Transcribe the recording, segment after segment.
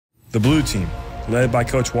The blue team, led by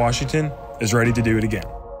Coach Washington, is ready to do it again.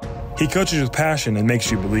 He coaches with passion and makes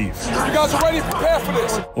you believe. You guys are ready to prepare for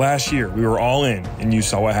this. Last year, we were all in, and you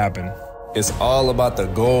saw what happened. It's all about the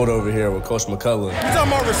gold over here with Coach McCullough. You're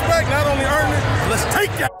talking about respect, not only earning it, let's take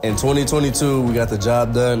that. In 2022, we got the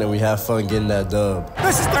job done, and we have fun getting that dub.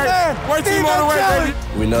 This is the man. White team on the way,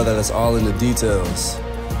 baby. We know that it's all in the details.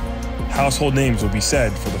 Household names will be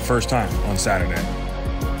said for the first time on Saturday.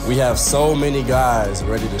 We have so many guys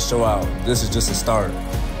ready to show out. This is just a start.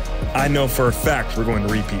 I know for a fact we're going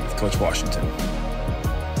to repeat with Coach Washington.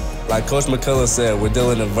 Like Coach McCullough said, we're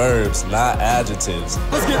dealing in verbs, not adjectives.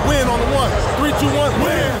 Let's get win on the 1. 3, 2, 1,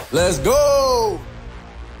 win. Let's go!